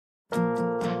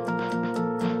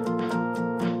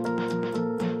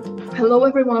Hello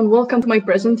everyone, welcome to my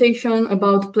presentation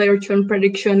about player churn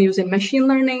prediction using machine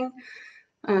learning.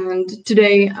 And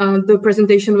today the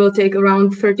presentation will take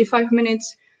around 35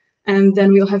 minutes, and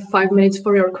then we'll have 5 minutes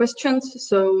for your questions.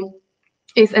 So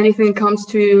if anything comes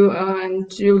to you and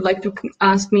you would like to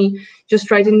ask me,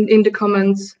 just write in the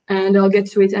comments and I'll get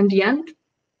to it at the end.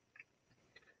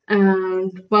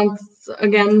 And once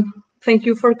again, thank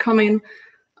you for coming.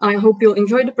 I hope you'll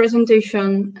enjoy the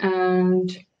presentation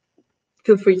and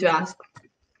feel free to ask.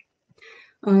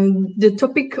 The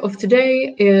topic of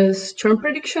today is churn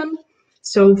prediction.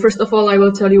 So first of all, I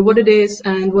will tell you what it is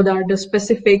and what are the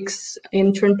specifics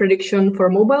in churn prediction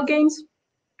for mobile games.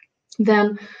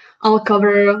 Then I'll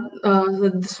cover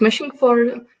the Smashing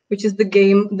 4, which is the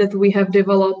game that we have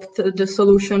developed the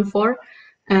solution for.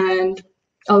 And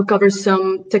I'll cover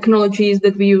some technologies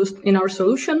that we used in our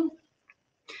solution.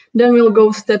 Then we'll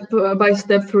go step by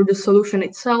step through the solution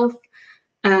itself.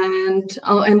 And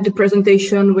I'll end the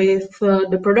presentation with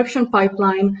the production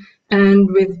pipeline and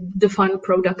with the final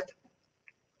product.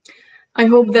 I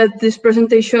hope that this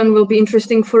presentation will be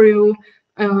interesting for you,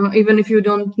 even if you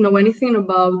don't know anything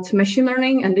about machine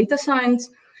learning and data science.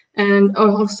 And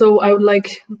also I would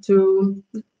like to,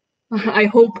 I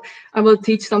hope I will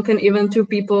teach something even to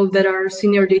people that are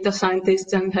senior data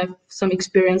scientists and have some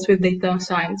experience with data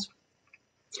science.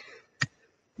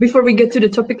 Before we get to the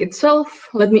topic itself,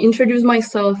 let me introduce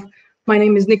myself. My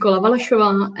name is Nikola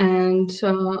Valesova, and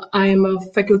I am a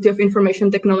Faculty of Information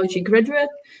Technology graduate.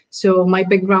 So my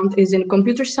background is in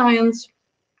computer science.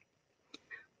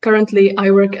 Currently, I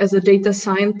work as a data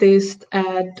scientist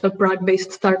at a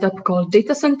Prague-based startup called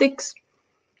DataSentics.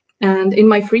 And in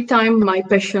my free time, my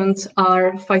passions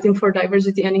are fighting for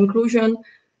diversity and inclusion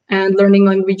and learning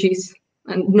languages,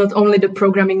 and not only the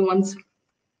programming ones.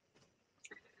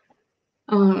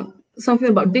 Something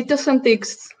about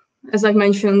DataSentics. As I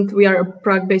mentioned, we are a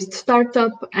Prague-based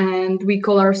startup, and we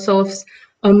call ourselves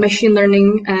a machine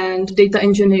learning and data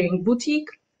engineering boutique.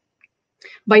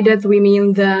 By that, we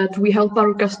mean that we help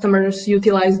our customers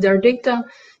utilize their data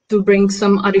to bring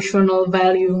some additional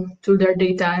value to their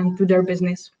data and to their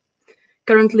business.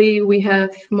 Currently, we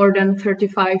have more than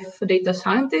 35 data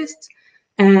scientists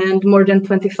and more than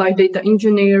 25 data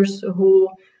engineers who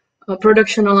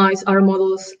productionalize our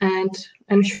models and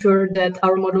ensure that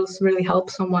our models really help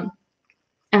someone.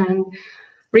 And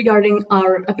regarding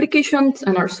our applications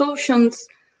and our solutions,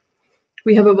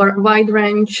 we have a wide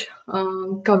range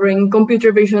covering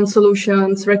computer vision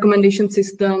solutions, recommendation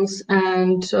systems,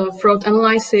 and fraud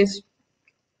analysis.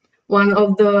 One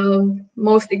of the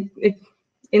most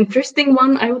interesting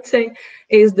one, I would say,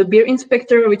 is the beer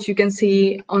inspector, which you can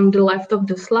see on the left of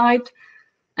the slide.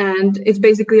 And it's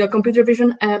basically a computer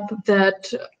vision app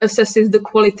that assesses the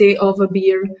quality of a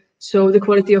beer, so the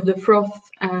quality of the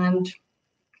froth and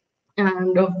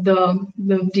of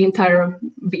the entire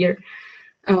beer.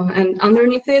 And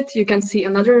underneath it, you can see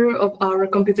another of our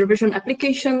computer vision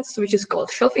applications, which is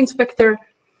called Shelf Inspector.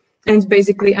 And it's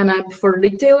basically an app for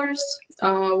retailers,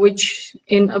 which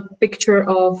in a picture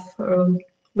of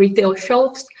retail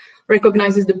shelves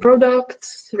recognizes the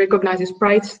products, recognizes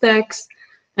price tags,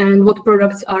 and what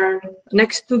products are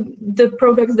next to the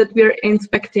products that we are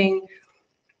inspecting,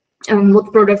 and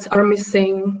what products are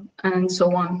missing, and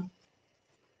so on.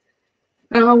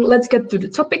 Now let's get to the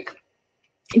topic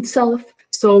itself.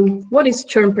 So what is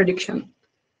churn prediction?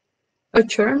 A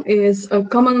churn is a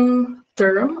common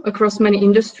term across many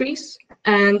industries,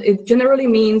 and it generally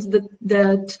means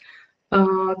that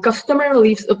a customer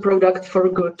leaves a product for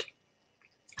good.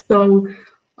 So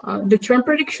the churn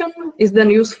prediction is then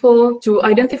useful to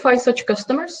identify such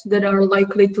customers that are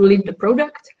likely to leave the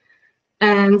product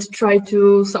and try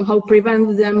to somehow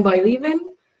prevent them by leaving.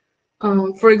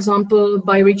 For example,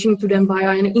 by reaching to them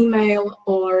via an email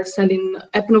or sending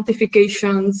app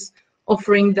notifications,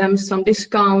 offering them some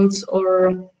discounts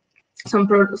or some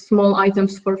small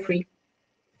items for free.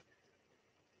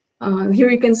 Here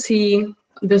you can see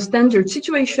the standard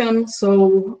situation.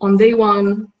 So on day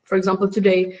one, for example,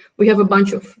 today, we have a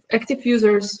bunch of active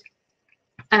users,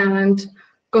 and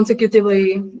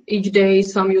consecutively each day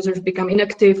some users become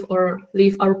inactive or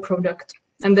leave our product,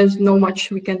 and there's not much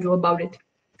we can do about it.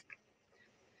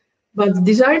 But the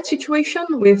desired situation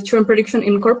with churn prediction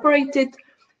incorporated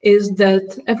is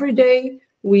that every day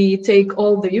we take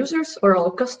all the users or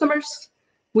all customers,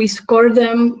 we score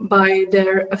them by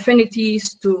their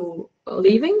affinities to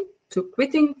leaving, to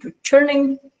quitting, to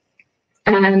churning,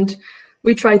 and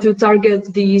we try to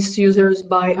target these users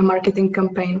by a marketing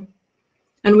campaign.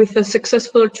 And with a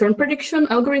successful churn prediction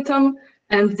algorithm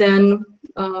and then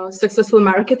successful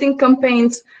marketing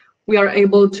campaigns, we are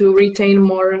able to retain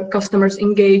more customers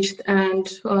engaged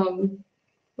and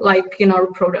like in our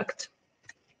product.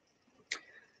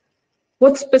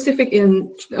 What's specific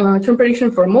in churn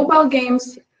prediction for mobile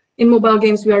games? In mobile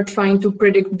games, we are trying to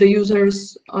predict the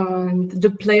users and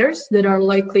the players that are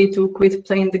likely to quit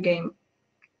playing the game.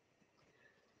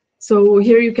 So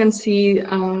here you can see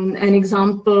an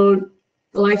example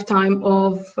lifetime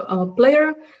of a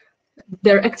player,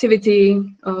 their activity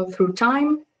through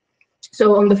time.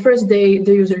 So on the first day,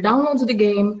 the user downloads the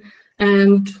game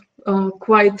and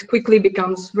quite quickly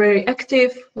becomes very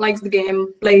active, likes the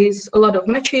game, plays a lot of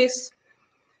matches.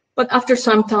 But after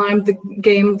some time, the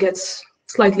game gets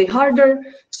slightly harder,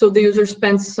 so the user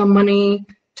spends some money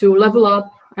to level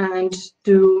up and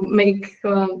to make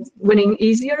winning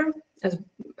easier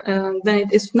than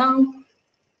it is now.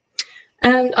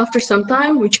 And after some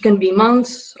time, which can be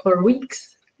months or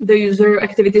weeks, the user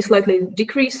activity slightly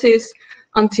decreases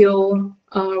until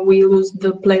we lose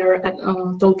the player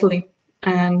totally,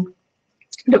 and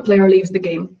the player leaves the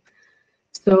game.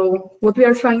 So what we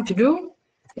are trying to do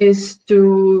is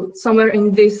to, somewhere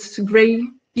in this gray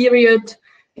period,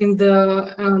 in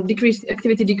the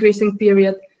activity decreasing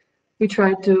period, we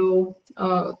try to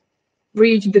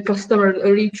reach the customer,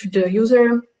 reach the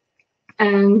user,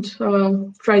 and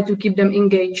try to keep them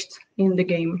engaged in the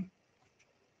game.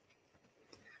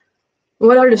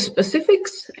 What are the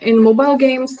specifics in mobile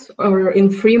games or in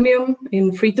freemium,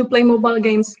 in free-to-play mobile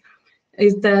games,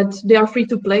 is that they are free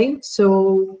to play.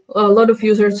 So a lot of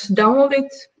users download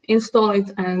it, install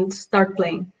it, and start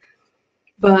playing.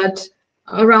 But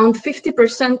around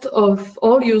 50% of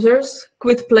all users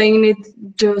quit playing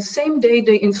it the same day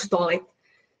they install it.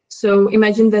 So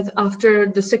imagine that after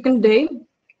the second day,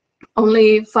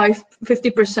 only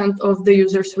 50% of the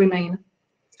users remain.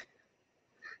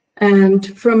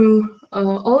 And from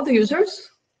all the users,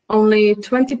 only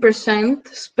 20%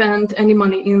 spend any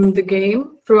money in the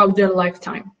game throughout their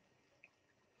lifetime.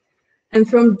 And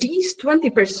from these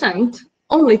 20%,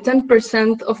 only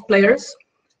 10% of players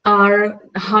are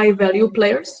high-value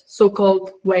players,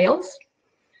 so-called whales.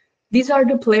 These are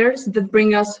the players that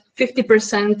bring us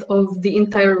 50% of the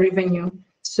entire revenue.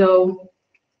 So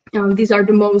these are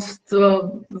the most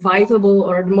vital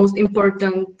or the most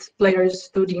important players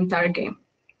to the entire game.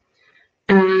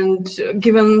 And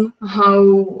given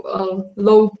how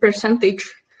low percentage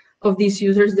of these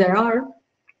users there are,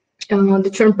 the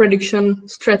churn prediction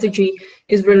strategy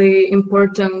is really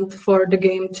important for the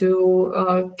game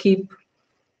to keep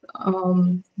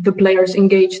the players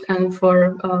engaged and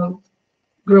for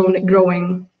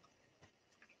growing.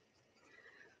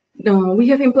 We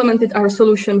have implemented our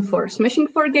solution for Smashing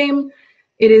 4 game.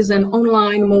 It is an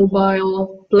online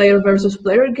mobile player versus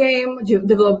player game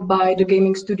developed by the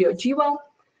gaming studio Jiwa.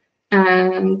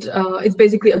 And it's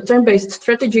basically a turn-based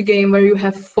strategy game where you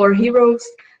have 4 heroes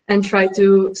and try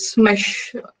to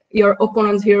smash your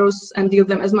opponent's heroes and deal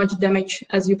them as much damage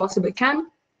as you possibly can.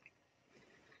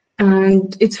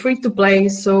 And it's free to play,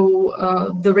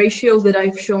 so the ratios that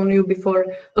I've shown you before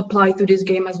apply to this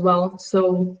game as well.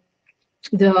 So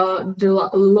the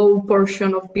low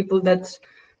portion of people that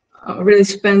really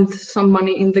spend some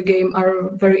money in the game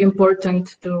are very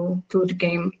important to the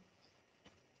game.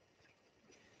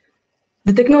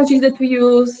 The technologies that we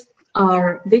use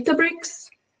are Databricks.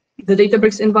 The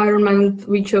Databricks environment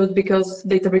we chose because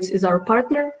Databricks is our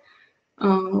partner.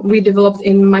 We developed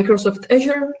in Microsoft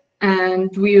Azure,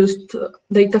 and we used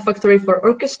Data Factory for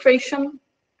orchestration.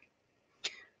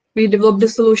 We developed the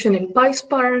solution in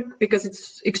PySpark because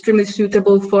it's extremely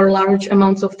suitable for large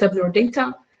amounts of tabular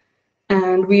data.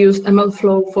 And we used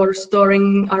MLflow for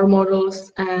storing our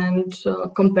models and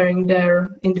comparing their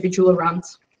individual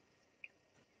runs.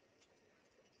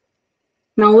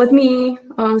 Now let me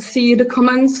see the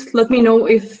comments. Let me know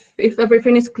if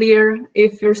everything is clear,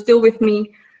 if you're still with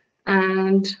me,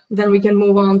 and then we can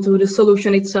move on to the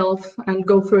solution itself and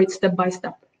go through it step by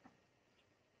step.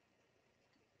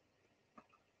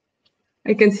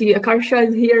 I can see Akarsha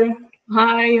is here.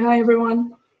 Hi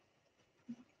everyone.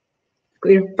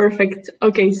 Clear, perfect.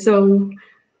 Okay, so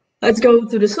let's go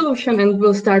to the solution and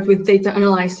we'll start with data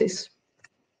analysis.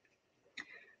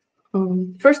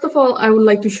 First of all, I would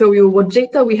like to show you what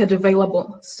data we had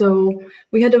available. So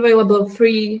we had available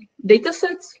 3 data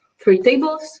sets, 3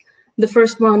 tables. The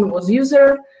first one was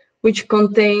user, which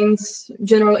contains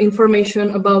general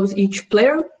information about each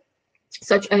player,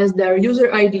 such as their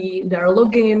user ID, their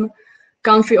login,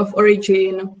 country of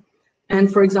origin,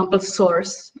 and for example,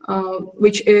 source,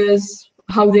 which is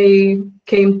how they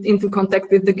came into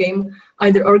contact with the game,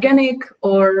 either organic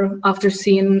or after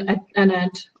seeing an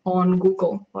ad on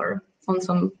Google or on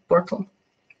some portal.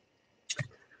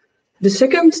 The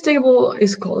second table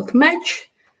is called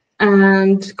match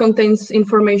and contains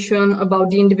information about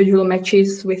the individual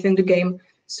matches within the game.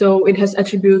 So it has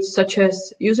attributes such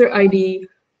as user ID,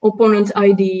 opponent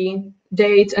ID,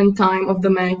 date and time of the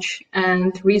match,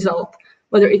 and result,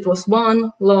 whether it was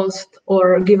won, lost,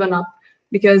 or given up,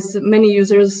 because many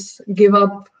users give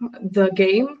up the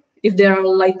game if they are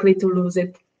likely to lose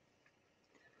it.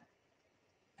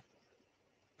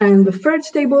 And the third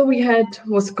table we had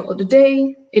was called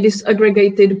day. It is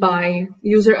aggregated by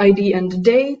user ID and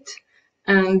date.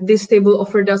 And this table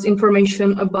offered us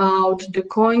information about the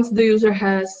coins the user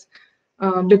has,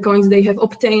 the coins they have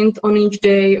obtained on each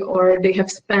day or they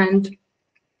have spent.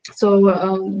 So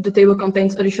the table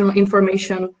contains additional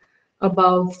information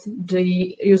about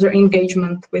the user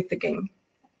engagement with the game.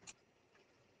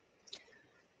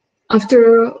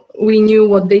 After we knew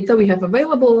what data we have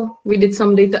available, we did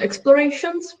some data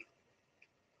explorations.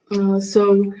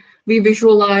 So we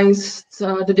visualized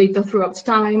the data throughout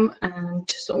time and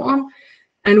so on.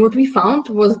 And what we found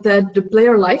was that the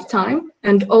player lifetime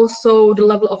and also the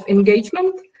level of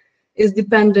engagement is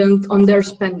dependent on their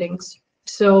spendings.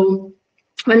 So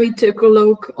when we took a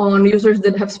look on users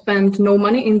that have spent no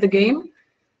money in the game,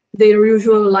 their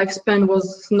usual lifespan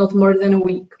was not more than a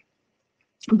week.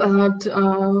 But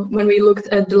when we looked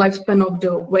at the lifespan of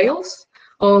the whales,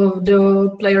 of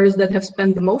the players that have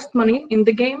spent the most money in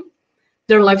the game,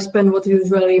 their lifespan was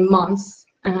usually months,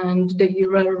 and they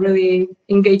were really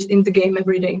engaged in the game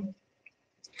every day.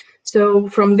 So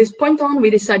from this point on,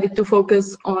 we decided to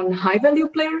focus on high-value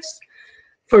players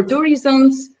for two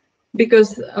reasons,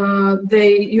 because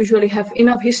they usually have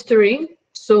enough history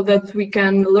so that we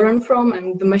can learn from,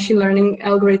 and the machine learning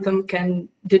algorithm can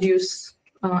deduce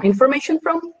information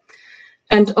from.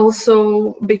 And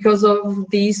also because of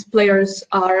these players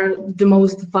are the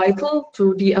most vital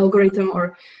to the algorithm,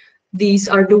 or these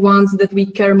are the ones that we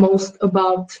care most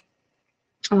about,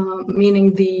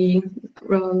 meaning the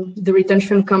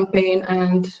retention campaign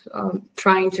and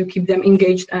trying to keep them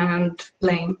engaged and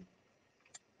playing.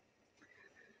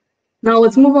 Now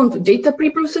let's move on to data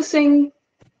preprocessing.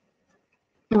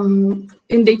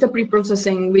 In data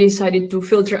preprocessing, we decided to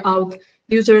filter out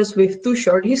users with too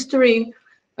short history.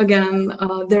 Again,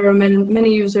 there are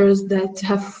many users that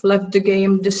have left the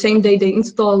game the same day they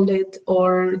installed it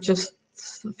or just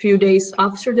a few days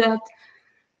after that.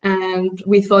 And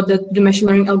we thought that the machine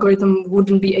learning algorithm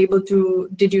wouldn't be able to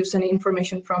deduce any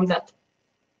information from that.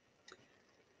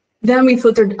 Then we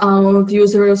filtered out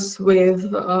users with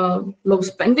low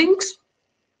spendings.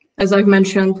 As I've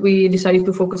mentioned, we decided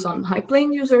to focus on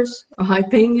high-paying users.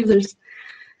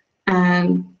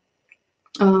 And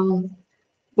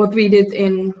what we did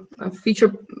in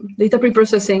feature data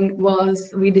preprocessing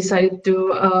was we decided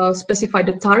to specify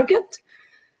the target,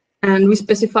 and we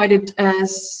specified it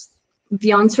as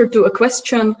the answer to a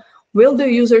question: will the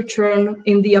user churn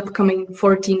in the upcoming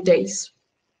 14 days?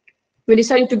 We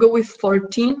decided to go with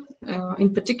 14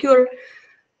 in particular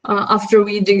after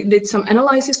we did some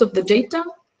analysis of the data,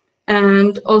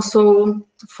 and also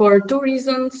for two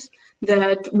reasons: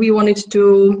 that we wanted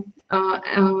to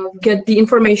get the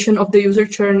information of the user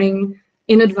churning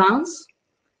in advance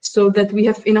so that we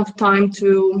have enough time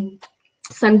to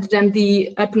send them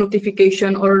the app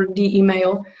notification or the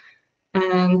email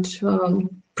and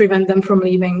prevent them from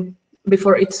leaving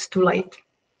before it's too late.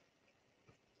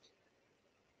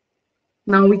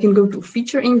 Now we can go to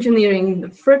feature engineering, the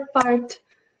third part.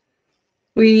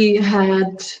 We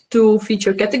had two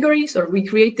feature categories, or we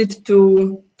created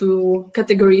two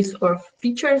categories of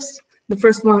features. The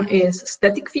first one is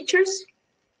static features.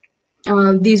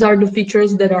 These are the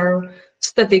features that are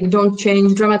static, don't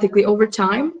change dramatically over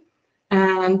time.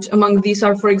 And among these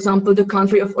are, for example, the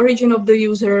country of origin of the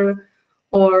user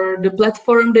or the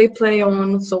platform they play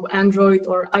on, so Android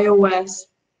or iOS,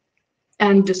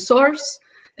 and the source,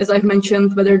 as I've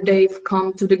mentioned, whether they've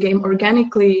come to the game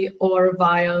organically or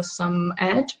via some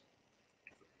ad.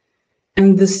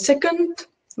 And the second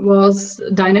was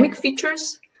dynamic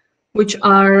features, which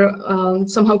are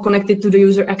somehow connected to the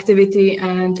user activity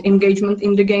and engagement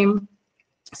in the game.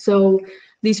 So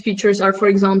these features are, for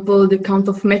example, the count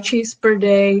of matches per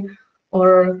day,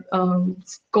 or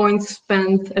coins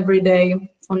spent every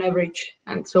day on average,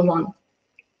 and so on.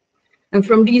 And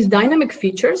from these dynamic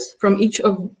features, from each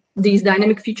of these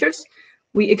dynamic features,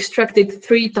 we extracted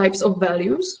three types of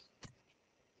values: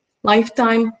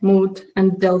 lifetime, mood,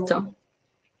 and delta.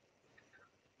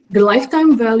 The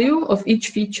lifetime value of each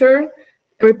feature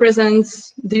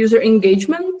represents the user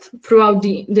engagement throughout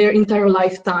their entire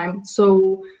lifetime.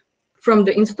 So from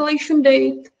the installation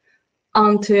date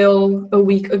until a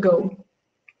week ago.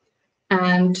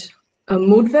 And a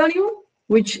mood value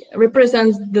which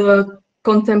represents the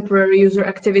contemporary user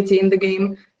activity in the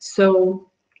game. So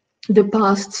the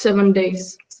past 7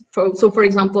 days. So for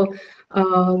example,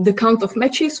 the count of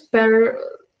matches per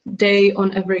day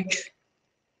on average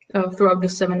throughout the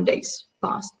 7 days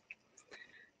past.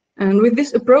 And with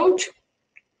this approach,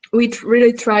 we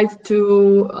really tried to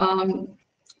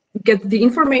get the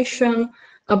information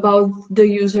about the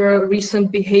user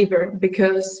recent behavior,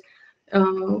 because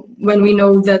when we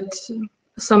know that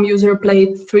some user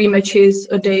played 3 matches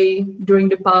a day during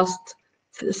the past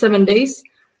 7 days,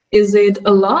 is it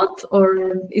a lot or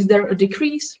is there a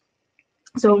decrease?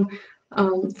 So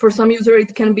for some user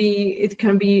it can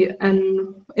be an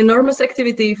enormous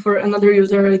activity. For another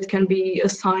user it can be a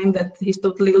sign that he's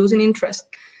totally losing interest.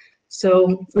 So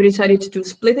we decided to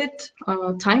split it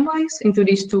time-wise into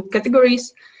these 2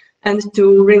 categories, and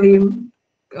to really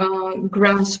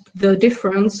grasp the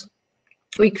difference,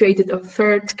 we created a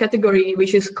 3rd category,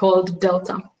 which is called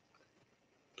delta.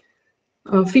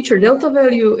 Feature delta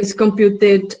value is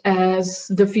computed as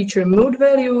the feature mood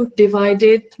value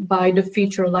divided by the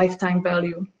feature lifetime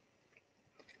value.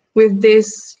 With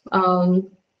this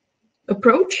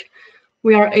approach,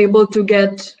 we are able to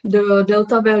get the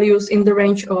delta values in the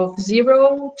range of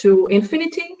 0 to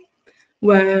infinity,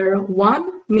 where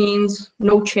 1 means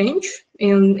no change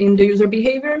in the user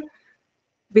behavior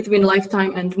between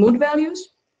lifetime and mood values.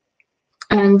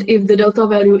 And if the delta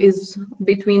value is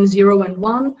between 0 and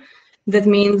 1, that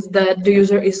means that the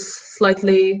user is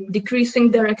slightly decreasing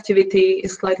their activity,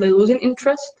 is slightly losing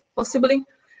interest, possibly.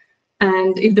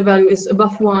 And if the value is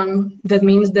above 1, that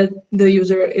means that the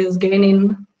user is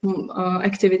gaining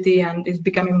activity and is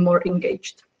becoming more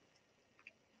engaged.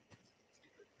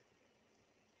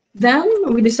 Then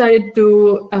we decided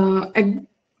to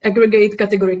aggregate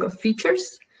categorical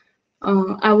features.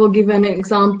 I will give an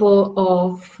example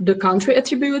of the country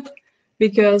attribute,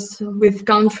 because with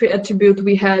country attribute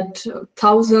we had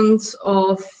thousands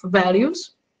of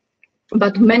values,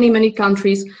 but many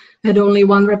countries had only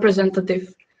 1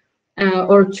 representative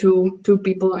or two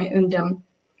people in them.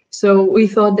 So we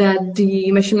thought that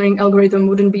the machine learning algorithm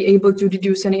wouldn't be able to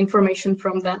deduce any information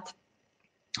from that.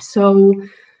 So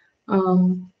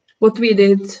what we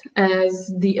did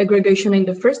as the aggregation in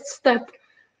the first step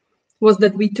was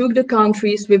that we took the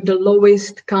countries with the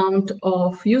lowest count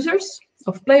of users,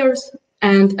 of players,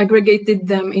 and aggregated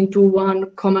them into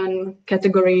 1 common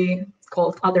category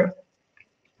called other.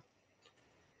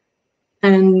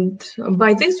 And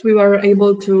by this, we were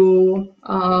able to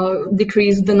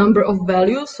decrease the number of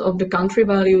values, of the country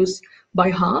values, by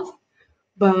half.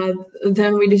 But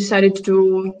then we decided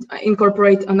to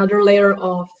incorporate another layer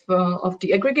of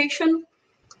the aggregation,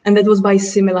 and that was by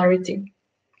similarity.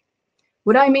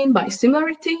 What I mean by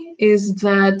similarity is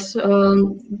that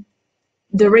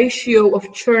the ratio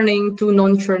of churning to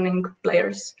non-churning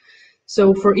players.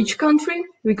 So for each country,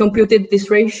 we computed this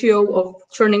ratio of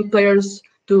churning players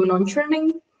to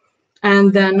non-churning,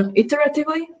 and then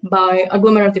iteratively, by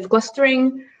agglomerative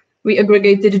clustering, we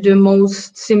aggregated the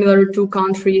most similar 2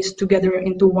 countries together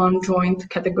into 1 joint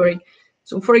category.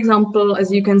 So for example,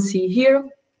 as you can see here,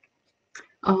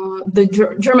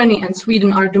 Germany and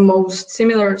Sweden are the most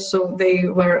similar, so they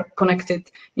were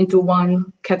connected into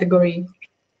 1 category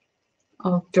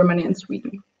of Germany and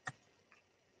Sweden.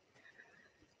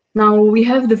 Now we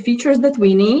have the features that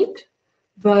we need,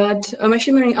 but a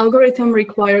machine learning algorithm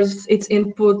requires its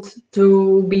input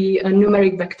to be a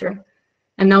numeric vector.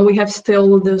 And now we have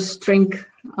still the string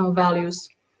values.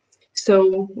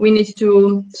 So we need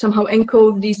to somehow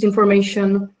encode this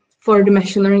information for the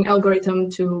machine learning algorithm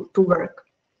to work.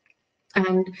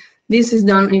 And this is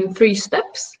done in 3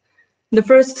 steps. The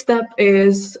first step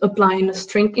is applying a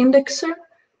string indexer,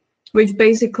 which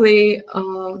basically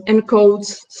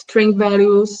encodes string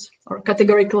values or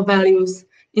categorical values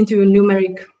into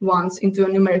numeric ones, into a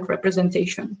numeric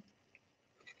representation.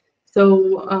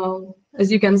 So as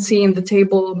you can see in the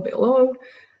table below,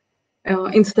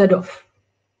 instead of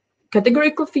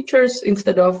categorical features,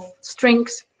 instead of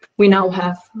strings, we now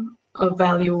have a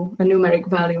value, a numeric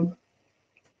value.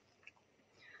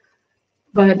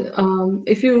 But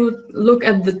if you look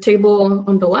at the table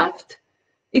on the left,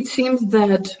 it seems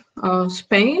that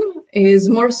Spain is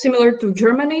more similar to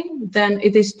Germany than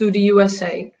it is to the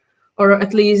USA, or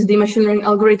at least the machine learning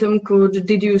algorithm could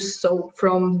deduce so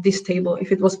from this table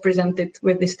if it was presented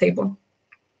with this table.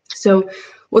 So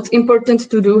what's important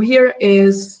to do here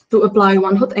is to apply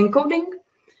one-hot encoding,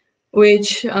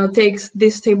 which takes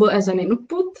this table as an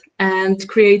input and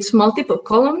creates multiple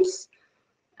columns.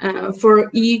 For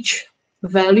each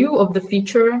value of the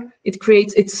feature, it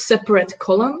creates its separate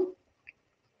column,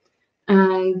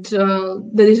 and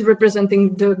that is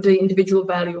representing the individual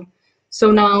value. So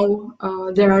now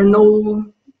there are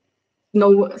no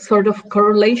sort of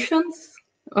correlations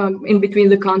in between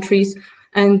the countries,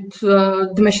 and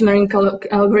the machine learning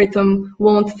algorithm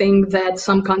won't think that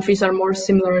some countries are more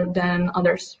similar than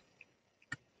others.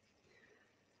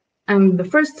 And the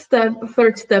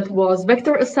third step was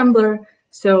vector assembler.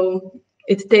 So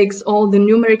it takes all the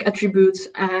numeric attributes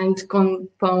and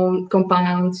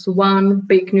compounds one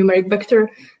big numeric vector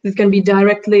that can be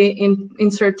directly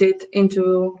inserted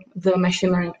into the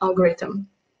machine learning algorithm.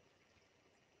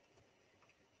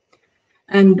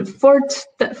 And fourth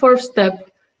step,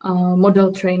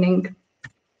 model training.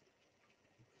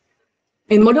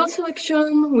 In model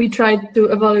selection, we tried to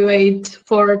evaluate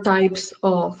 4 types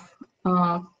of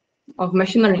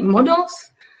machine learning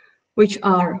models, which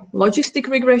are logistic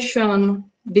regression,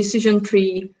 decision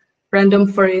tree,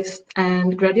 random forest,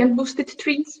 and gradient boosted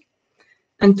trees.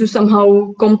 And to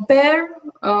somehow compare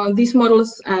these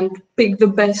models and pick the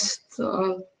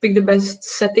best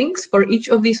settings for each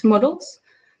of these models,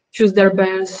 choose their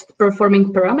best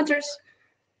performing parameters,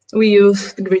 we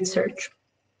used grid search.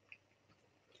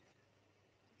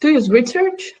 To use grid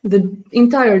search, the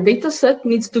entire dataset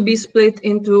needs to be split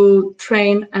into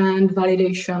train and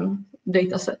validation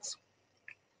datasets.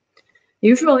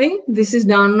 Usually, this is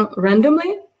done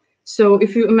randomly. So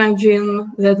if you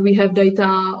imagine that we have data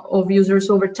of users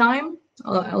over time,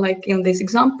 like in this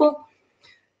example,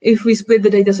 if we split the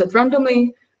dataset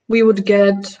randomly, we would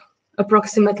get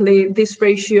approximately this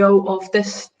ratio of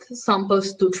test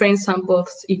samples to train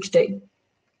samples each day.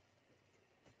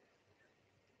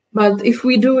 But if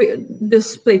we do the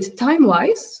split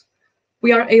time-wise,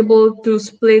 we are able to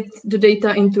split the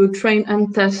data into train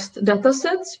and test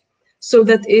datasets so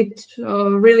that it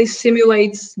really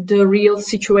simulates the real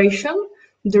situation,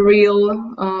 the real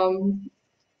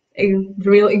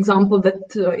example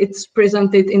that it's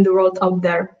presented in the world out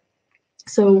there.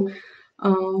 So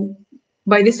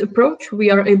by this approach,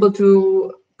 we are able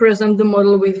to present the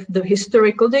model with the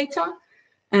historical data,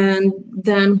 and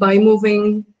then by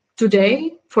moving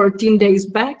today, 14 days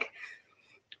back,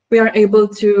 we are able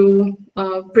to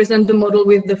present the model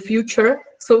with the future,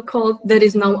 so-called, that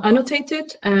is now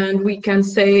annotated, and we can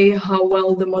say how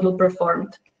well the model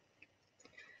performed.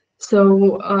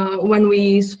 So when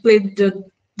we split the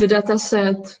data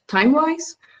set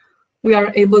time-wise, we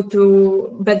are able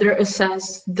to better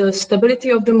assess the stability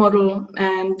of the model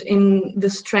and in the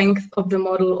strength of the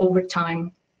model over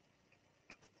time.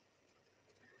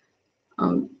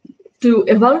 To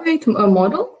evaluate a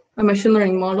model, a machine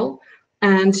learning model,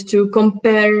 and to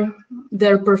compare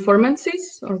their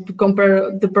performances, or to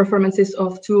compare the performances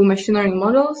of 2 machine learning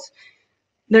models,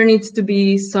 there needs to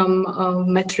be some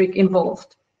metric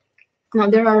involved. Now,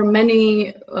 there are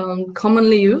many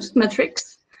commonly used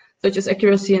metrics, such as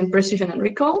accuracy and precision and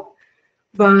recall,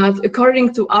 but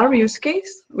according to our use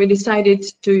case, we decided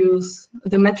to use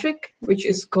the metric, which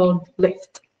is called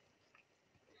lift.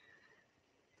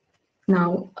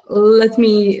 Now, let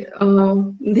me,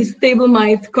 this table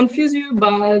might confuse you,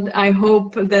 but I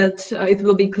hope that it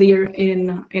will be clear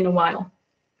in a while.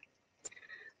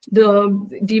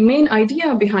 The main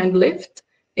idea behind lift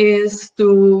is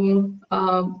to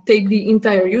take the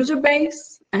entire user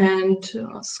base and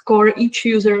score each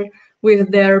user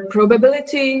with their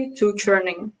probability to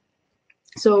churning.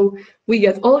 So we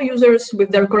get all users with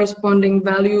their corresponding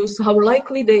values, how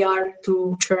likely they are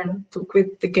to churn, to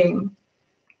quit the game.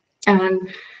 And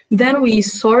then we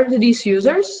sort these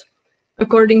users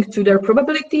according to their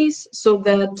probabilities so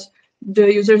that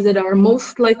the users that are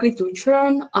most likely to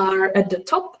churn are at the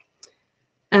top,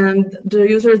 and the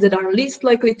users that are least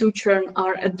likely to churn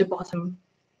are at the bottom.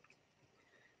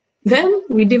 Then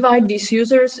we divide these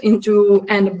users into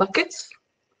n buckets.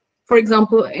 For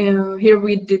example, here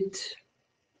we did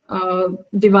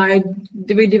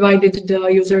divided the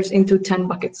users into 10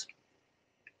 buckets.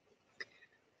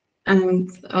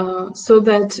 And so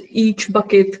that each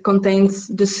bucket contains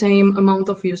the same amount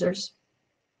of users.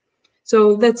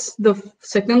 So that's the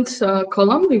second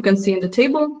column you can see in the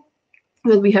table,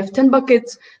 that we have 10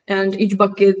 buckets, and each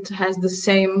bucket has the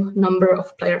same number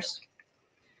of players.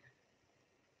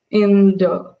 In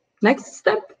the next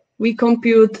step, we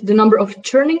compute the number of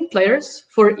churning players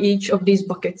for each of these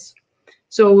buckets.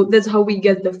 So that's how we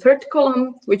get the third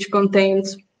column, which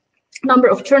contains number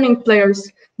of churning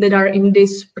players that are in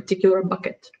this particular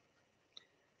bucket.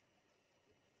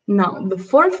 Now, the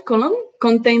fourth column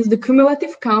contains the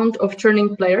cumulative count of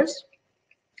churning players.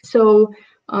 So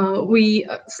we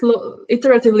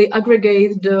iteratively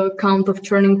aggregate the count of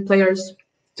churning players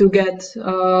to get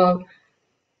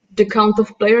the count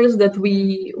of players that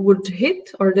we would hit,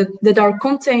 or that are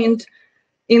contained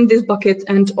in this bucket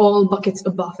and all buckets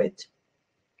above it.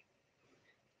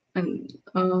 And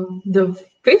the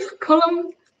fifth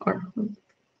column, or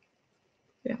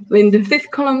yeah, in the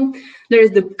fifth column, there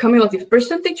is the cumulative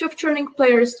percentage of churning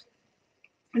players.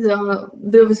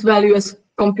 This value is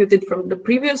computed from the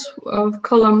previous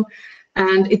column,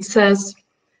 and it says,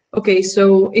 okay,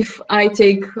 so if I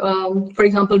take, for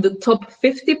example, the top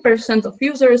 50% of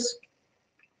users,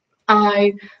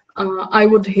 I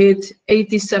would hit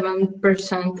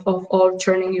 87% of all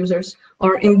churning users,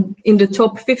 or in the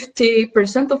top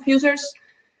 50% of users,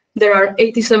 there are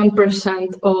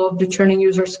 87% of the churning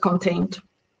users contained.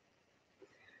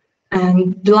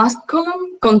 And the last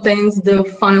column contains the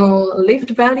final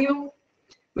lift value,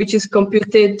 which is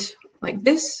computed like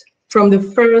this from the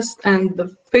first and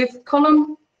the fifth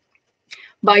column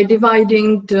by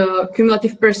dividing the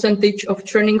cumulative percentage of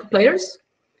churning players,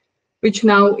 which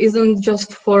now isn't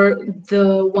just for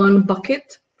the one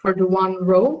bucket, for the one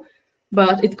row,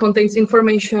 but it contains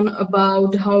information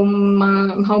about how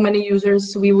many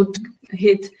users we would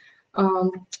hit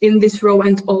in this row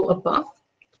and all above,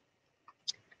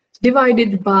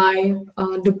 divided by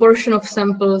the portion of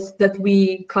samples that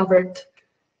we covered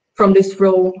from this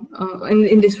row,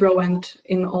 in this row and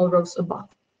in all rows above.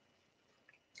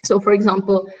 So for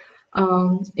example,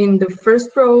 in the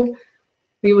first row,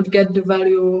 we would get the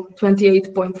value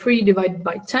 28.3 divided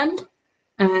by 10.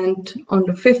 And on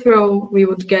the fifth row, we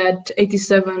would get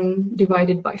 87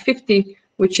 divided by 50,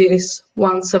 which is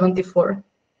 174.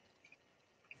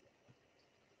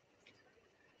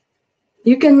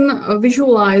 You can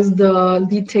visualize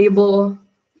the table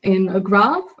in a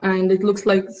graph, and it looks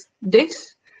like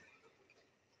this.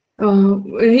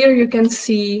 Here you can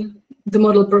see the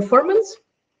model performance.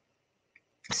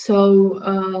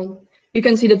 So you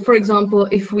can see that, for example,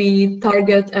 if we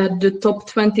target at the top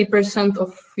 20%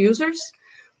 of users,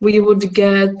 we would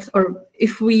get, or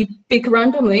if we pick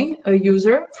randomly a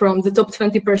user from the top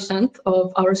 20%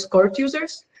 of our scored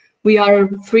users, we are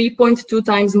 3.2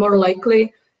 times more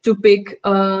likely to pick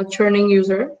a churning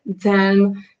user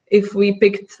than if we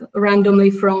picked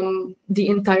randomly from the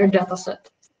entire data set.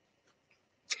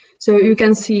 So you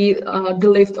can see the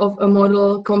lift of a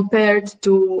model compared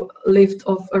to lift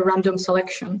of a random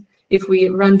selection if we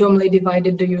randomly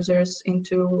divided the users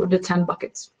into the 10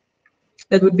 buckets.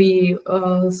 That would be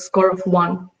a score of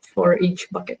 1 for each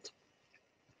bucket.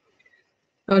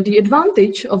 The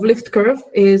advantage of lift curve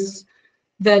is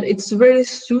that it's very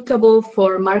suitable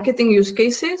for marketing use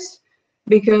cases,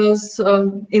 because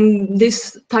in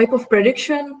this type of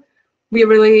prediction, we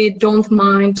really don't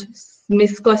mind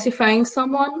misclassifying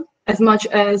someone as much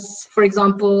as, for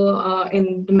example,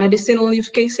 in the medicinal use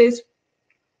cases.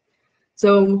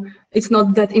 So it's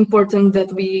not that important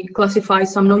that we classify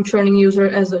some non-churning user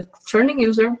as a churning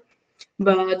user,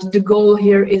 but the goal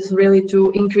here is really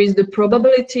to increase the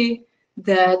probability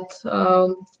that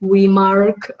we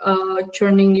mark a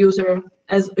churning user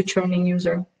as a churning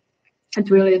user and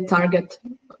really target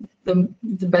the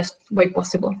best way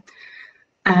possible.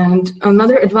 And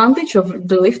another advantage of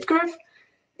the lift curve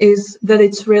is that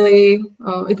it's really,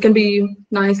 it can be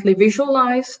nicely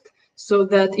visualized so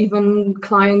that even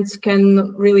clients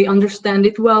can really understand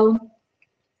it well,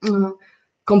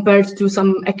 compared to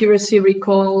some accuracy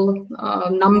recall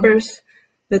numbers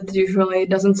that usually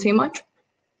doesn't say much.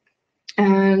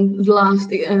 And the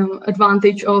last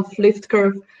advantage of lift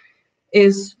curve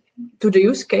is to the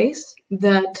use case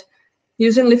that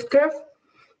using lift curve,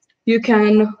 you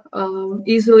can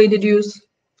easily deduce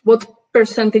what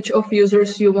percentage of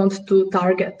users you want to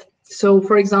target. So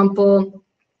for example,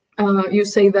 you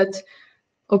say that,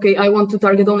 okay, I want to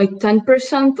target only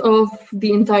 10% of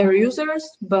the entire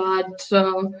users, but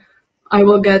I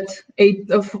will get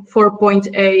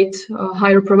 4.8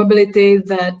 higher probability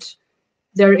that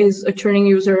there is a churning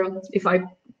user if I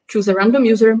choose a random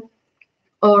user.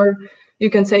 Or you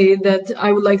can say that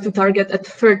I would like to target at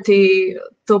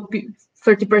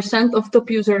 30% of top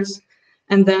users,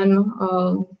 and then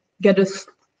get a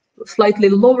slightly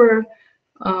lower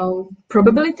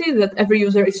probability that every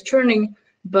user is churning,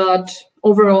 but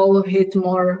overall hit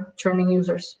more churning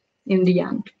users in the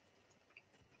end.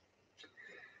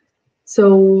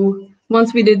 So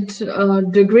once we did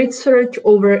the grid search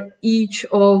over each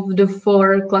of the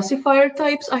 4 classifier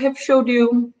types I have showed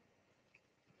you,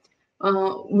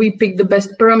 we picked the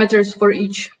best parameters for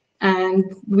each, and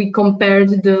we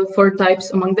compared the 4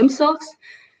 types among themselves.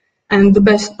 And the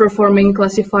best performing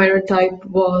classifier type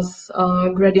was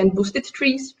gradient boosted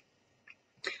trees.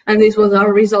 And this was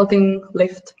our resulting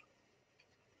lift.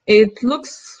 It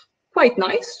looks quite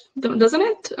nice, doesn't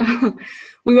it?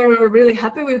 We were really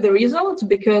happy with the results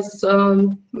because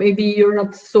maybe you're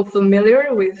not so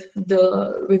familiar with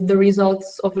the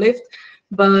results of lift,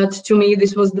 but to me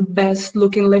this was the best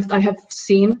looking lift I have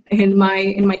seen in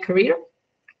my career.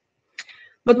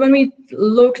 But when we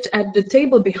looked at the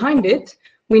table behind it,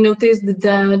 we noticed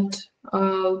that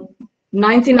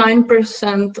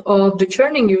 99% of the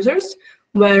churning users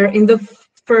were in the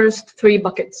first 3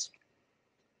 buckets.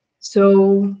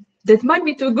 So that might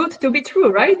be too good to be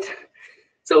true, right?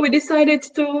 So we decided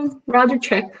to rather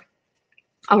check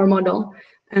our model,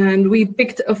 and we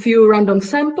picked a few random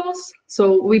samples.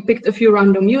 So we picked a few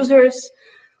random users.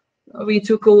 We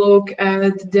took a look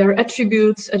at their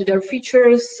attributes, at their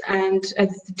features, and at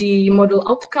the model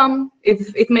outcome,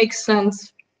 if it makes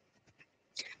sense.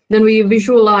 Then we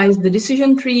visualized the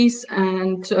decision trees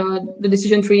and the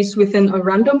decision trees within a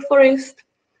random forest.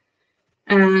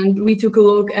 And we took a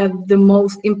look at the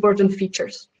most important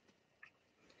features.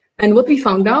 And what we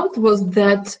found out was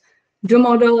that the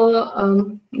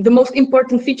model, the most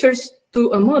important features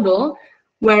to a model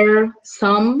were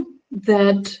some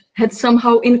that had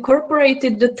somehow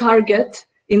incorporated the target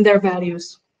in their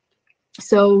values.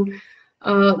 So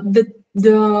the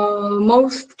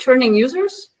most churning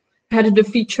users had the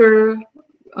feature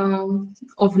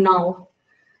of now,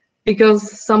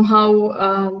 because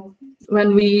somehow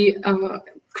when we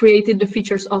created the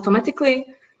features automatically,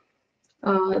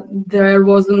 there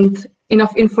wasn't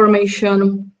enough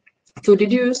information to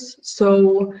deduce,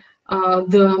 so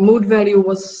the mood value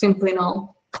was simply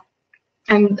null.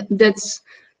 And that's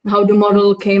how the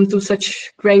model came to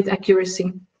such great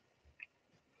accuracy.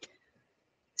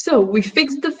 So we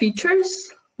fixed the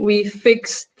features, we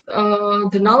fixed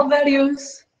the null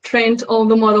values, trained all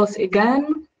the models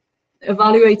again,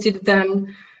 evaluated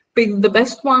them, picked the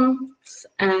best ones,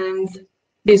 and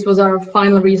this was our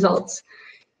final results.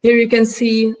 Here you can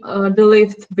see the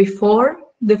lift before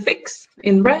the fix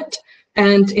in red,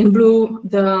 and in blue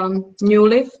the new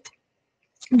lift,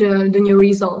 the new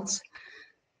results.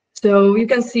 So you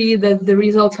can see that the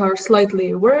results are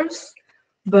slightly worse,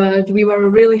 but we were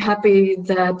really happy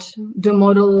that the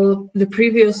model, the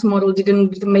previous model,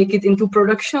 didn't make it into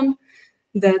production,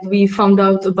 that we found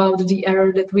out about the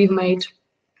error that we've made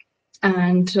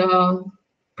and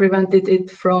prevented it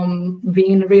from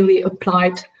being really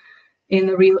applied in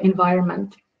a real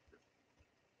environment.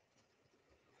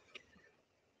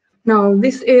 Now,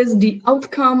 this is the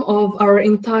outcome of our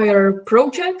entire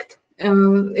project.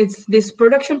 It's this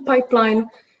production pipeline.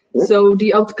 So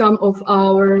the outcome of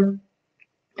our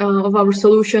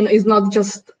solution is not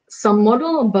just some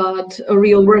model, but a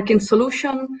real working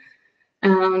solution.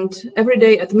 And every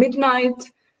day at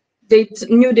midnight,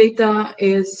 new data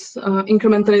is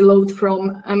incrementally loaded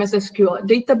from MS SQL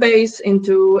database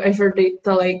into Azure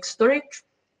Data Lake storage.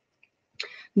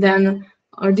 Then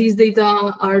these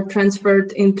data are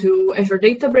transferred into Azure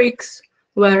Databricks,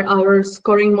 where our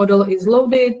scoring model is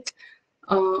loaded.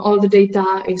 All the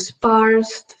data is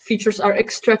parsed, features are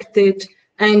extracted,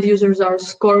 and users are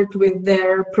scored with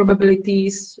their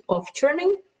probabilities of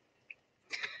churning.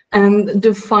 And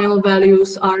the final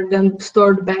values are then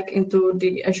stored back into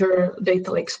the Azure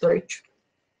Data Lake storage.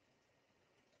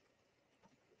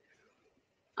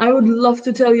 I would love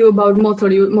to tell you about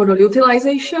model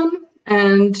utilization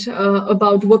and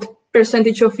about what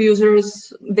percentage of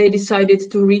users they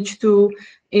decided to reach to,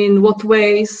 in what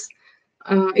ways,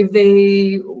 if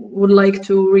they would like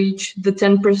to reach the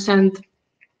 10%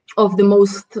 of the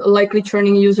most likely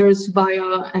churning users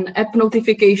via an app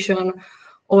notification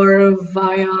or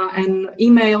via an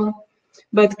email.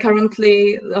 But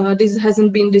currently, this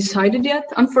hasn't been decided yet,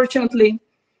 unfortunately.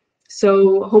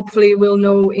 So hopefully we'll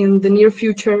know in the near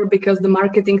future, because the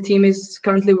marketing team is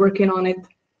currently working on it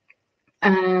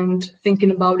and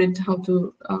thinking about it, how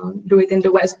to do it in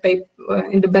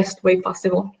the best way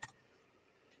possible.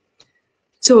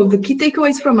 So the key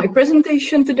takeaways from my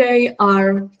presentation today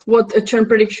are what a churn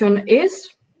prediction is,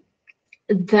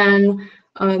 then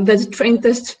that train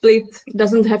test split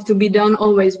doesn't have to be done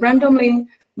always randomly,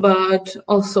 but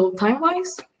also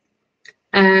time-wise.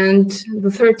 And the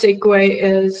third takeaway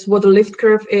is what a lift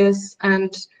curve is,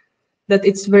 and that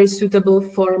it's very suitable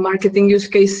for marketing use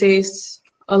cases,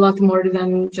 a lot more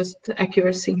than just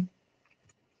accuracy.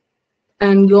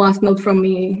 And the last note from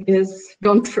me is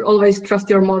don't always trust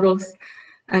your models,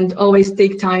 and always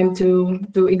take time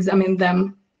to examine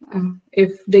them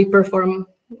if they perform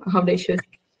how they should.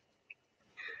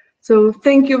 So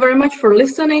thank you very much for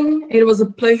listening. It was a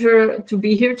pleasure to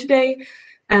be here today.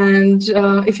 And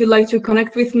if you'd like to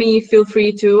connect with me, feel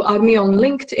free to add me on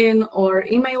LinkedIn or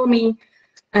email me.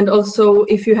 And also,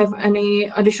 if you have any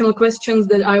additional questions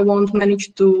that I won't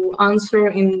manage to answer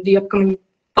in the upcoming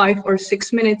 5 or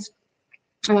 6 minutes,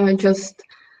 just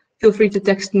feel free to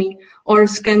text me or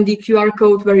scan the QR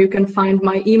code where you can find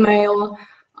my email,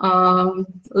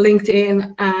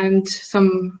 LinkedIn, and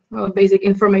some basic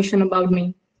information about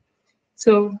me.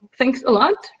 So thanks a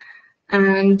lot,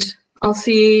 and I'll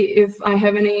see if I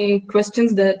have any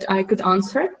questions that I could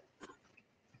answer.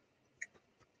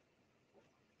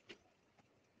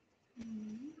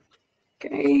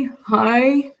 Okay,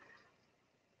 hi.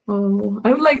 Oh,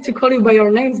 I would like to call you by your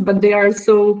names, but they are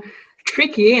so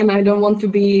tricky, and I don't want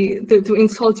to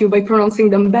insult you by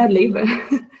pronouncing them badly. But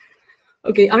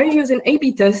okay, are you using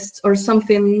A/B tests or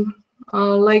something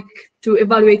like to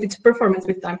evaluate its performance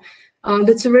with time?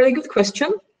 That's a really good question,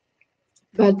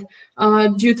 but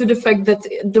due to the fact that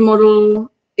the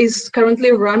model is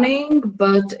currently running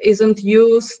but isn't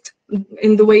used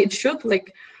in the way it should,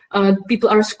 like people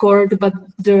are scored, but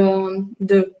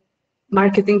the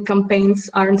marketing campaigns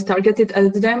aren't targeted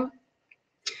at them.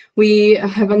 We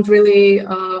haven't really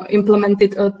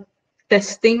implemented a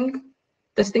testing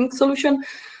solution,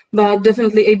 but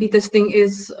definitely A/B testing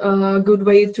is a good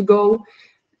way to go.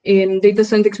 In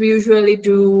DataSentics, we usually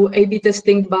do A/B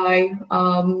testing by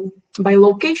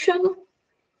location.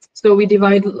 So we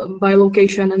divide by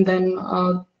location, and then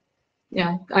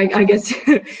yeah, I guess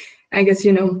I guess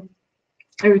you know,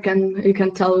 you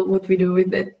can tell what we do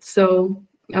with it. So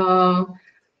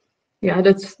yeah,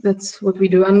 that's what we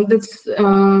do, and that's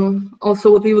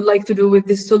also what we would like to do with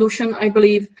this solution, I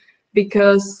believe,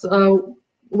 because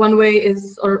one way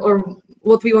is, or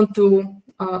what we want to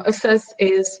assess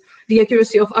is the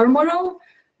accuracy of our model,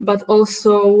 but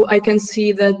also I can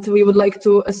see that we would like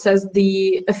to assess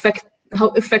the how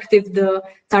effective the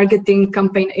targeting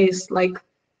campaign is. Like,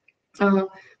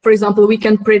 for example, we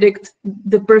can predict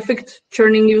the perfect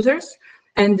churning users,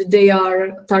 and they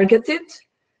are targeted,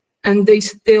 and they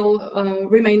still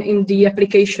remain in the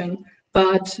application.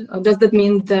 But does that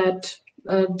mean that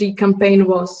the campaign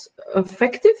was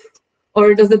effective?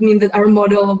 Or does that mean that our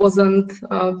model wasn't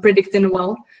predicting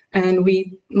well, and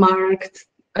we marked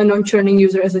a non-churning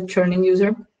user as a churning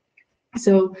user?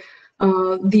 So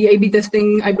the A/B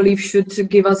testing, I believe, should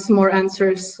give us more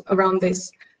answers around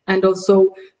this. And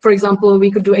also, for example,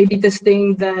 we could do A/B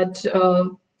testing that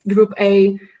group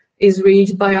A is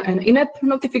reached via an in-app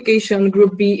notification,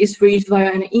 group B is reached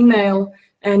via an email,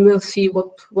 and we'll see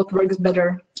what works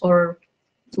better, or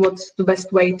what's the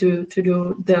best way to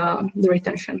do the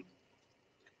retention.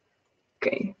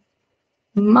 Okay,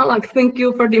 Malak, thank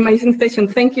you for the amazing session.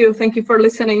 Thank you for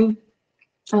listening.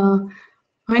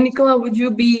 Hi, Nikola,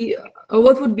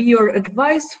 what would be your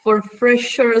advice for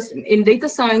freshers in data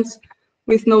science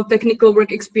with no technical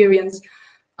work experience?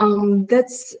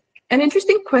 That's an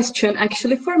interesting question,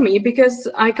 actually, for me, because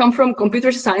I come from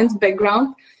computer science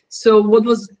background. So what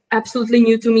was absolutely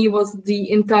new to me was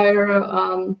the entire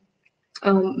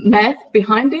math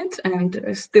behind it,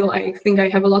 and still I think I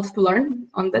have a lot to learn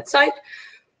on that side.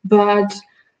 But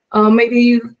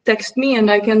maybe text me and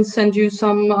I can send you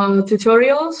some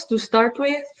tutorials to start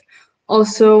with.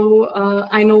 Also,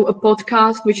 I know a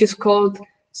podcast which is called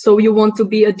So You Want to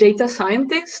Be a Data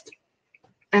Scientist,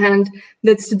 and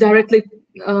that's directly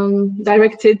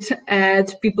directed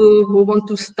at people who want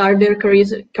to start their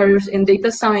careers in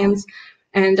data science.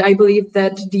 And I believe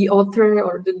that the author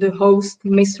or the host,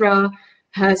 Misra,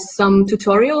 has some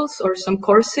tutorials or some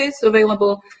courses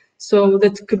available. So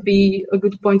that could be a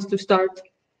good point to start.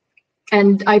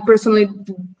 And I personally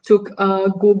took a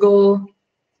Google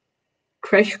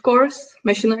crash course,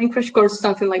 machine learning crash course,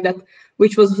 something like that,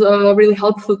 which was really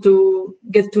helpful to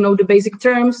get to know the basic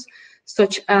terms,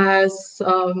 such as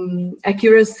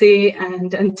accuracy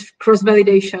and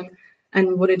cross-validation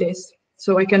and what it is.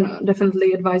 So I can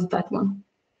definitely advise that one.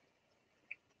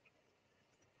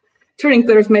 Turing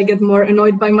players may get more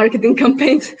annoyed by marketing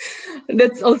campaigns.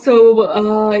 That's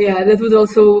also, yeah, that would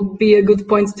also be a good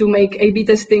point to make A/B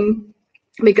testing,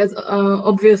 because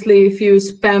obviously if you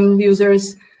spam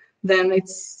users, then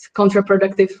it's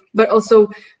counterproductive. But also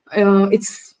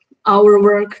it's our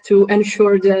work to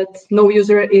ensure that no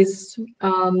user is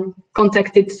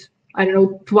contacted, I don't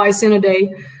know, twice in a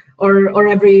day or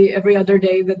every other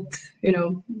day that, you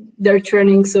know, they're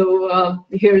churning. So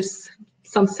here's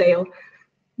some sale,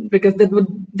 because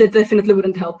that definitely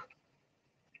wouldn't help.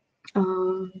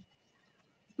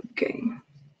 Okay.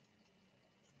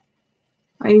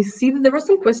 I see that there was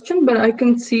some question, but I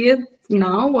can see it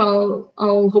now. Well,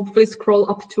 I'll hopefully scroll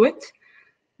up to it.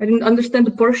 I didn't understand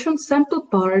the portion sample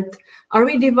part. Are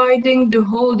we dividing the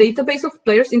whole database of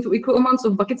players into equal amounts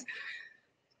of buckets?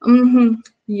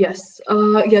 Yes,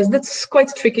 yes, that's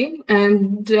quite tricky,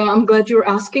 and I'm glad you're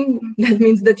asking. That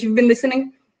means that you've been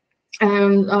listening,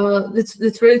 and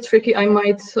it's really tricky. I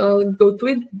might go to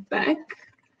it back.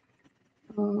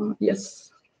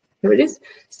 Yes, here it is.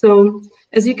 So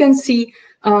as you can see,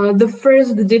 The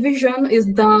first division is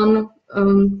done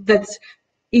that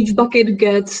each bucket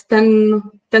gets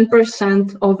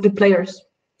 10% of the players.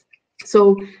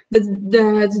 So that's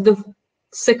the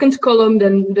second column,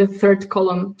 then the third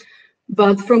column.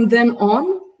 But from then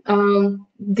on,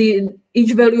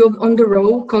 each value on the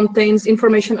row contains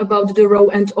information about the row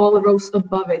and all rows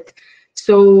above it.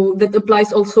 So that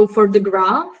applies also for the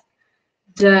graph.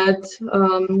 That,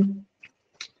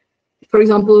 for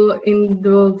example, in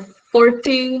the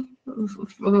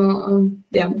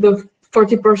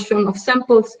 40% of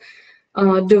samples,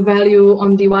 the value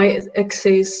on the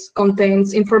y-axis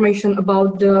contains information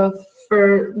about the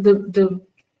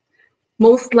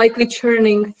most likely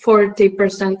churning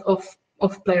 40% of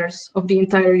players of the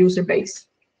entire user base.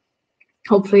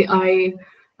 Hopefully I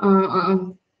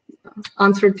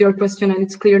answered your question and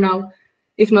it's clear now.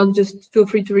 If not, just feel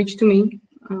free to reach to me.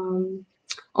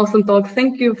 Awesome talk.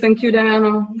 Thank you,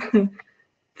 Diana.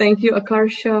 Thank you,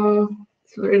 Akarsha.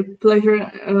 It's a real pleasure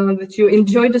that you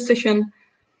enjoyed the session.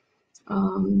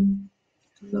 I'm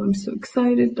so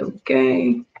excited.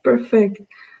 Okay, perfect.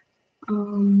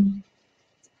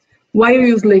 Why you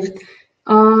use Lyft?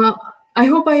 I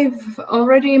hope I've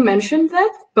already mentioned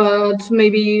that, but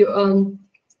maybe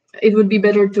it would be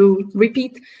better to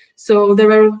repeat. So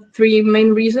there are three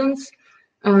main reasons.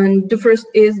 And the first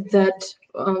is that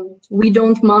we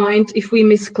don't mind if we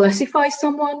misclassify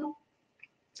someone,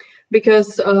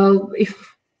 because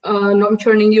if a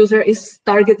non-churning user is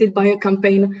targeted by a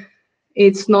campaign,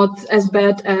 it's not as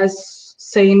bad as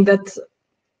saying that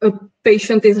a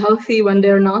patient is healthy when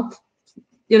they're not,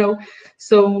 you know.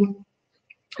 So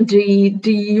the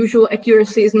usual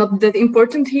accuracy is not that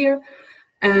important here.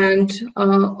 And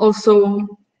also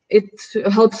it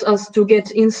helps us to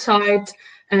get insight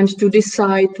and to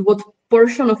decide what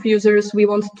portion of users we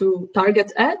want to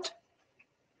target at.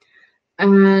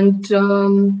 And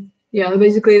yeah,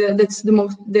 basically that's the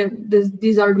most,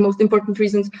 these are the most important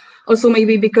reasons. Also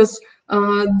maybe because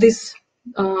this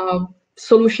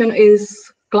solution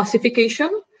is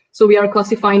classification. So we are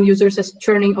classifying users as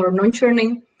churning or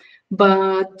non-churning,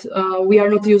 but we are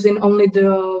not using only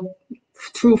the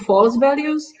true false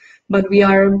values, but we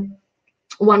are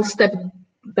one step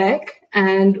back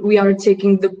and we are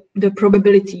taking the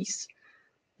probabilities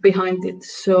behind it.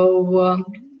 So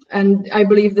and I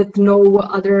believe that no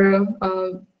other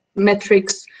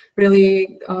metrics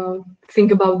really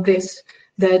think about this,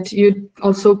 that you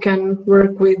also can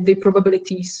work with the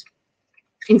probabilities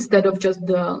instead of just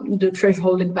the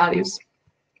thresholded values.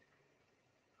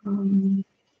 Okay.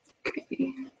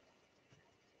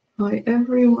 Hi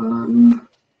everyone.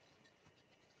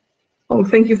 Oh,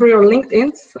 thank you for your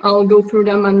LinkedIns. I'll go through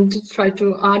them and try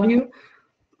to add you,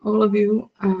 all of you.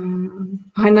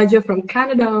 Hi Nadia from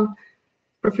Canada.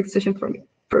 Perfect session for me.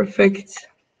 Perfect.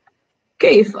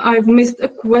 Okay, if I've missed a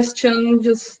question,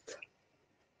 just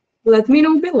let me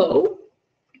know below.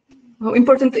 How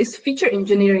important is feature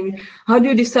engineering? How do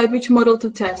you decide which model to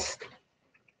test?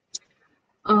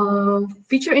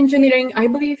 Feature engineering, I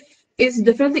believe, is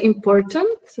definitely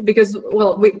important because,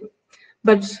 well,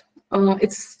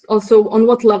 it's also on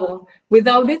what level.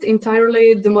 Without it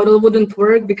entirely, the model wouldn't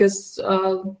work because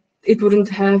it wouldn't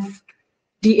have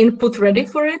the input ready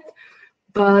for it.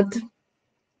 But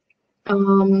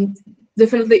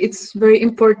definitely it's very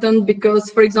important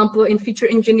because, for example, in feature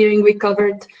engineering, we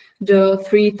covered the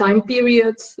 3 time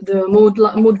periods, the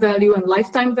mode value and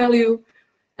lifetime value.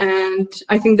 And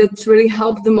I think that really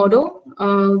helped the model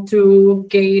to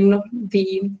gain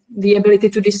the ability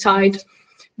to decide,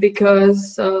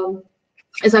 because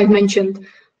as I've mentioned,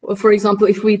 for example,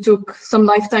 if we took some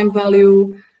lifetime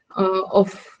value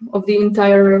of the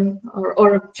entire,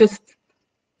 or just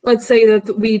let's say that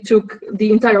we took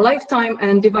the entire lifetime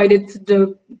and divided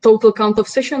the total count of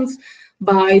sessions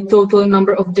by total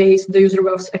number of days the user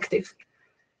was active.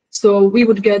 So we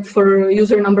would get for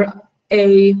user number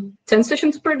A 10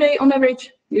 sessions per day on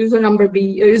average,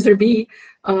 user B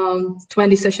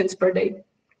 20 sessions per day.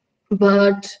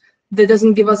 But that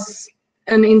doesn't give us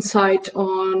an insight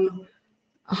on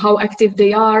how active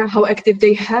they are, how active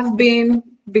they have been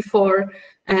before,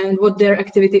 and what their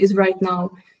activity is right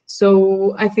now.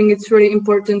 So I think it's really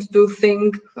important to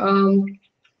think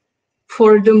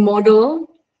for the model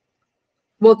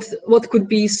what could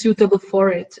be suitable for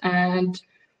it, and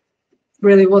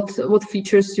really what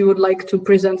features you would like to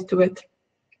present to it.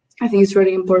 I think it's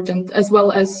really important, as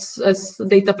well as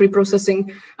data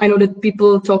pre-processing. I know that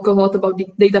people talk a lot about the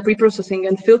data pre-processing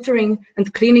and filtering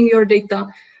and cleaning your data,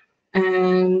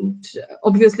 and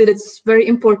obviously that's very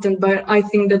important, but I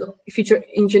think that feature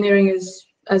engineering is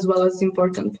as well as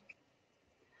important.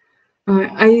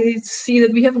 I see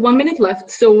that we have 1 minute left,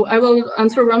 so I will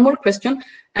answer one more question.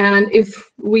 And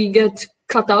if we get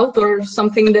cut out or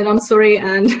something, then I'm sorry.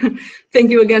 And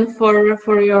thank you again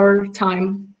for your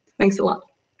time. Thanks a lot.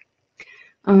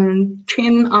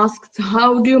 Chin asked,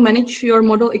 how do you manage your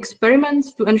model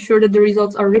experiments to ensure that the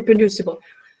results are reproducible?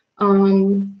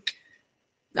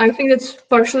 I think that's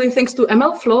partially thanks to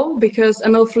MLflow, because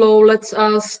MLflow lets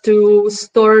us to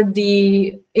store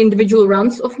the individual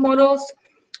runs of models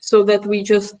so that we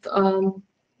just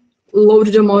load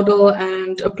the model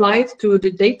and apply it to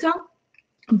the data.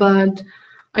 But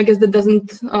I guess that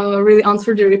doesn't really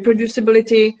answer the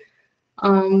reproducibility.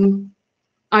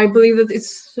 I believe that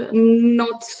it's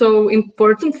not so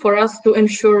important for us to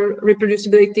ensure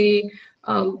reproducibility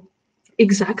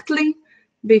exactly,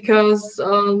 because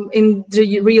in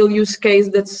the real use case,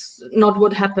 that's not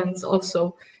what happens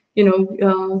also. You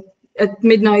know, at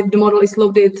midnight, the model is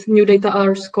loaded, new data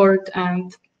are scored,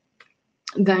 and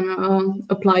then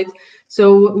applied.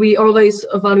 So we always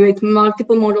evaluate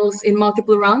multiple models in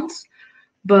multiple rounds,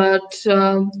 but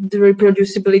the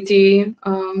reproducibility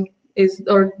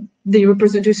the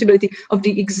reproducibility of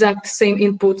the exact same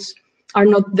inputs are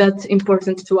not that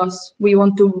important to us. We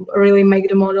want to really make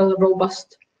the model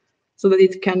robust so that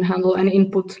it can handle any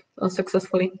input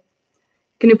successfully.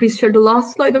 Can you please share the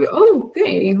last slide of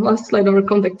okay, last slide of our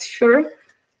contact, sure.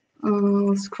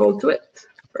 Scroll to it,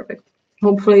 perfect.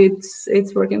 Hopefully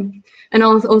it's working. And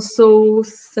I'll also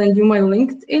send you my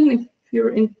LinkedIn if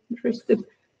you're interested.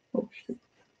 Oh, shit.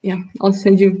 Yeah, I'll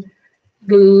send you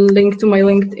the link to my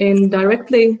LinkedIn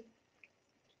directly,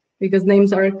 because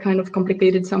names are kind of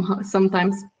complicated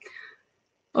sometimes.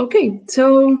 Okay,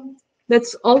 so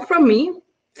that's all from me.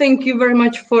 Thank you very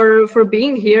much for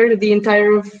being here the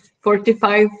entire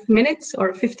 45 minutes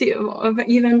or 50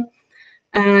 even,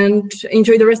 and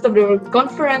enjoy the rest of the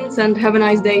conference and have a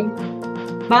nice day.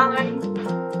 Bye.